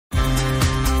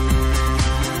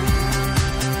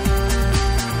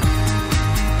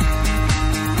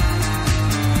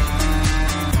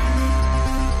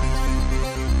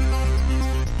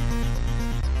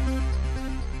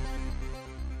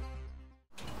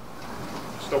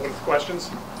Let's open for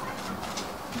questions.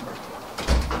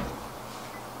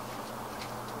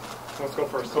 Let's go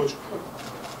first. Coach. Did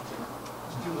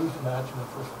you lose the match in the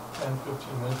first 10,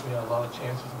 15 minutes? We had a lot of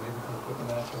chances and maybe could have put the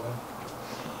match away.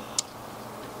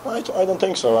 I don't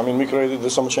think so. I mean, we created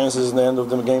some chances in the end of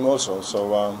the game also.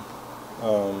 So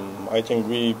I think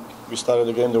we started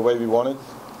the game the way we wanted.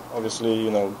 Obviously,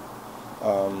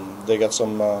 they got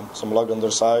some luck on their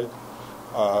side.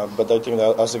 But I think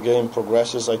that as the game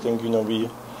progresses, I think we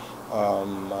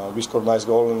scored a nice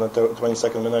goal in the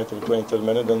 22nd minute, 23rd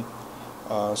minute, and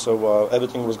so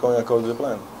everything was going according to the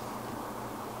plan.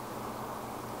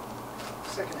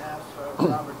 Second half,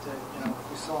 Robert,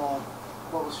 we saw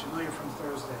what was familiar from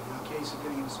Thursday. Case of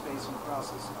getting into space and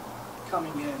crosses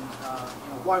coming in.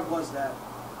 Why was that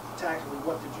tactically?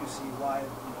 What did you see? Why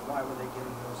were they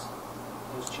getting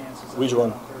those chances? Which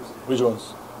one? Which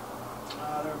ones?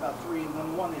 There were about three, and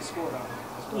then one they scored on.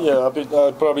 Well. Yeah,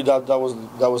 probably that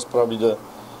was probably the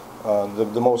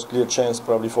most clear chance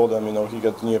probably for them. He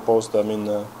got near post. And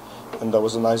that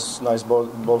was a nice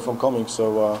ball from Cummings.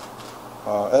 So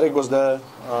Eric was there,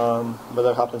 but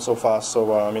that happened so fast.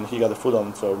 So he got a foot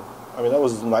on. So that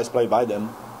was a nice play by them.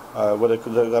 Whether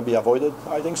could that be avoided?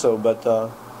 I think so. But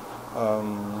well,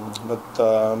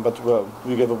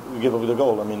 we gave up the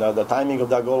goal. The timing of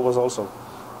that goal was also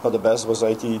not the best. It was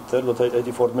 83rd or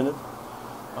 84th minute.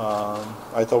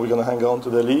 I thought we were going to hang on to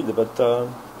the lead, but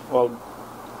well,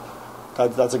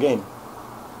 that's a game.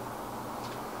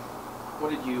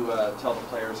 What did you tell the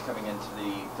players coming into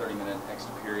the 30-minute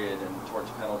extra period and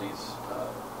towards penalties?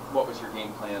 What was your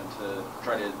game plan to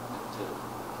try to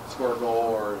score a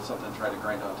goal or something, try to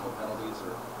grind onto penalties?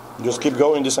 Or just keep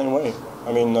going the same way.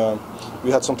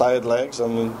 We had some tired legs,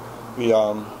 and we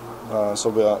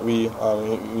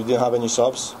didn't have any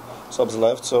subs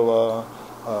left. So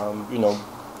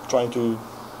trying to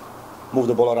move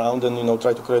the ball around and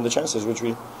try to create the chances, which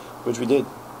we did.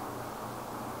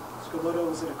 Scalotto,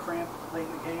 was it a cramp late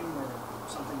in the game or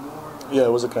something more? Yeah,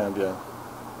 it was a cramp. Yeah.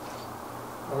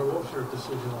 What was your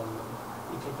decision on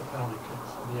you took the penalty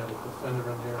kicks? And you had a defender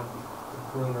in there,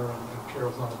 Bruner, and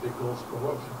Carroll's not a big goal scorer.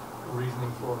 What was your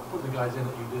reasoning for putting the guys in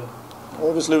that you did?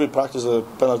 Obviously, we practiced the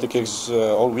penalty kicks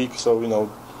all week, so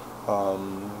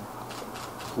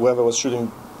whoever was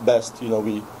shooting best,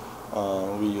 we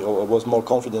was more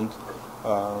confident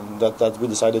that we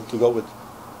decided to go with.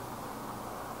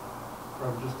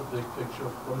 Robert, just the big picture.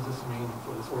 What does this mean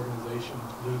for this organization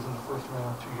losing the first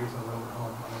round 2 years in a row at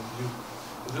home?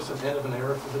 Is this an end of an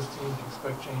era for this team? Do you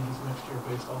expect changes next year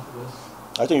based off of this?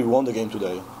 I think we won the game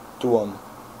today, 2-1.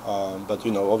 But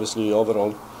obviously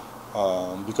overall,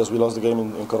 because we lost the game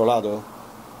in Colorado,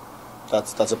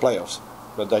 that's the playoffs.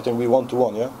 But I think we won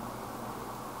 2-1, yeah.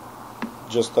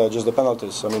 Just the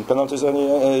penalties. Penalties.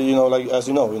 Like as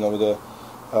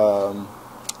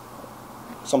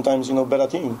sometimes better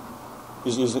team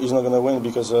is not going to win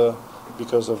because there's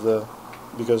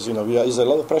a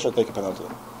lot of pressure to take a penalty.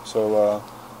 So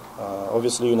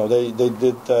obviously they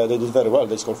did very well.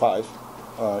 They scored 5.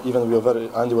 Even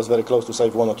Andy was very close to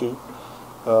save 1 or 2.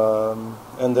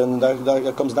 And then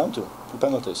that comes down to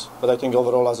penalties. But I think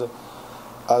overall as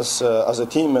a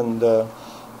team and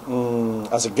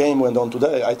as a game went on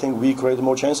today, I think we created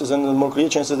more chances and more clear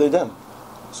chances than them.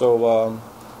 So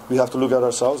we have to look at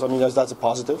ourselves. That's a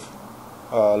positive.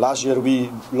 Last year we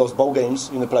lost both games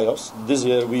in the playoffs. This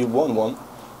year we won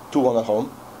 2-1 at home,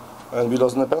 and we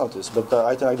lost in the penalties. But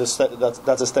I think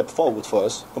that's a step forward for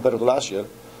us compared to last year.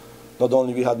 Not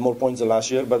only we had more points than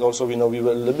last year, but also we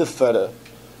were a little bit further,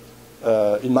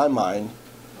 in my mind,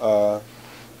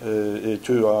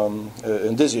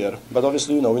 in this year. But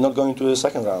obviously, we're not going to the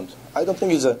second round. I don't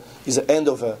think it's the end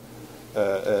of a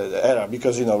era,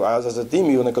 because as a team,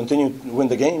 we're going to continue to win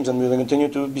the games and we're going to continue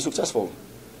to be successful.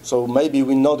 So maybe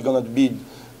we're not going to be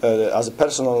as a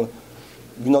personal.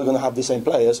 We're not going to have the same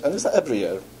players, and it's every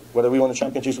year. Whether we won the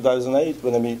championship 2008,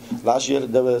 last year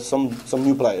there were some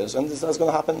new players, and that's going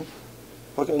to happen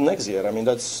next year.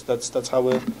 That's how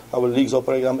our leagues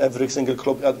operate. Every single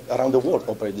club around the world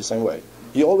operate the same way.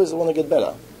 You always want to get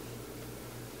better.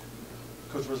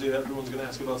 Coach Warzycha, everyone's going to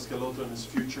ask about Scalotto and his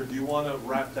future. Do you want to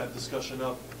wrap that discussion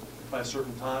up by a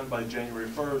certain time, by January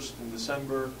 1st, in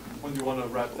December? When do you want to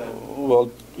wrap that?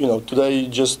 Well, today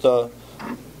just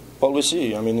we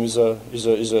see. There's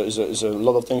a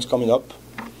lot of things coming up,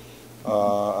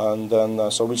 and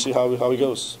then so we see how it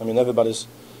goes. Everybody's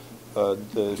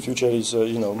the future is we're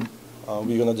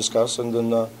going to discuss, and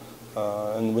then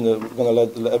and we're going to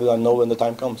let everyone know when the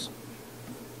time comes.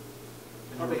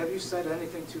 Robert, have you said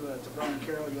anything to Brian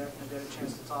Carroll yet? Have you had a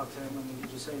chance to talk to him?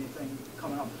 Did you say anything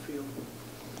coming off the field?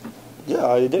 Yeah,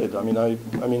 I did. I mean,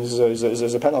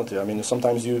 it's a penalty. I mean,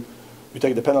 sometimes you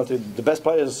take the penalty. The best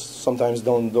players sometimes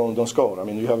don't score. I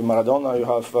mean, you have Maradona, you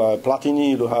have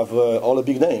Platini, you have all the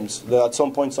big names. That at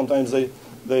some point, sometimes they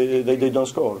don't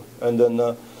score, and then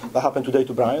that happened today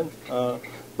to Brian.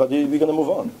 But we're gonna move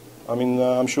on. I mean,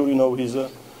 I'm sure he's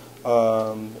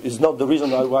not the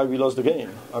reason why we lost the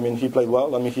game. I mean, he played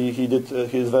well. I mean, he did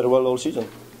very well all season.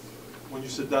 When you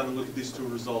sit down and look at these two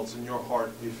results, in your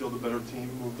heart, do you feel the better team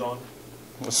moved on?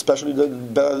 Especially the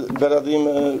better team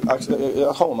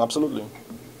at home, absolutely.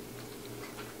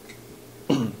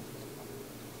 Any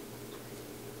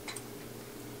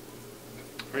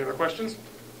other questions?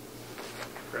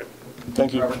 Great.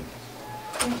 Thank you. Robert.